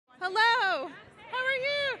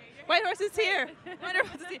Whitehorse is here.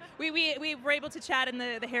 Wonderful to see. We were able to chat in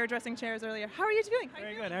the hairdressing chairs earlier. How are you doing?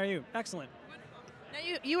 Very good. How are you? Excellent. Now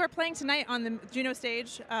you are playing tonight on the JUNO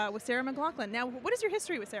stage with Sarah McLachlan. Now, what is your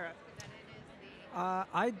history with Sarah?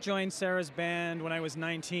 I joined Sarah's band when I was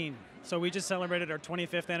 19, so we just celebrated our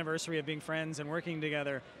 25th anniversary of being friends and working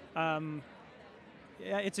together. Yeah,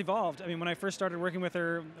 it's evolved. I mean, when I first started working with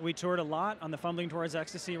her, we toured a lot on the Fumbling Towards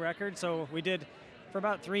Ecstasy record. So we did, for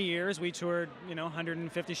about 3 years, we toured,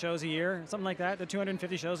 150 shows a year, something like that, the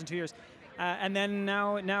 250 shows in 2 years. And then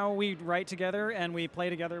now we write together and we play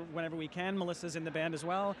together whenever we can. Melissa's in the band as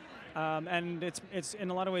well. And it's in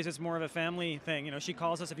a lot of ways, it's more of a family thing. She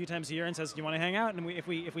calls us a few times a year and says, do you want to hang out? And if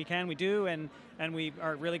we can, we do. And we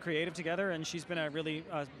are really creative together. And she's been a really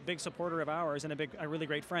big supporter of ours and a really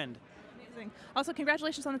great friend. Amazing. Also,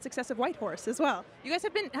 congratulations on the success of Whitehorse as well. You guys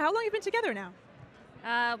have been, how long have you been together now?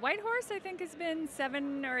 Whitehorse, I think, has been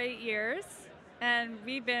 7 or 8 years. And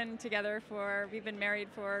we've been married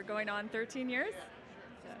for going on 13 years.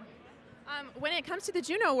 So. When it comes to the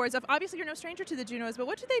JUNO Awards, obviously you're no stranger to the JUNOs, but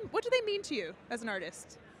what do they mean to you as an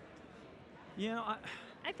artist?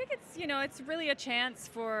 I think it's really a chance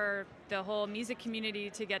for the whole music community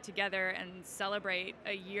to get together and celebrate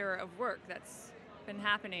a year of work that's been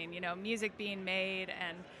happening. Music being made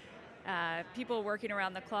and people working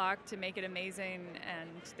around the clock to make it amazing, and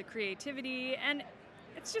the creativity, and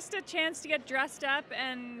it's just a chance to get dressed up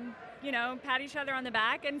and pat each other on the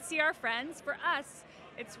back and see our friends. For us,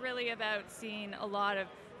 it's really about seeing a lot of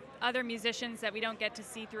other musicians that we don't get to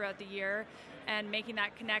see throughout the year and making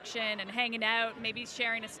that connection and hanging out, maybe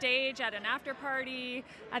sharing a stage at an after party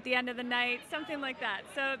at the end of the night, something like that.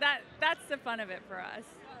 So that's the fun of it for us.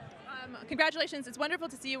 Congratulations. It's wonderful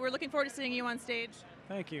to see you. We're looking forward to seeing you on stage.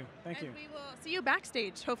 Thank you. Thank you. And we will see you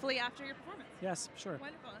backstage, hopefully after your performance. Yes, sure.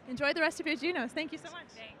 Wonderful. Enjoy the rest of your JUNOs. Thank you so much.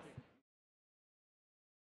 Thanks.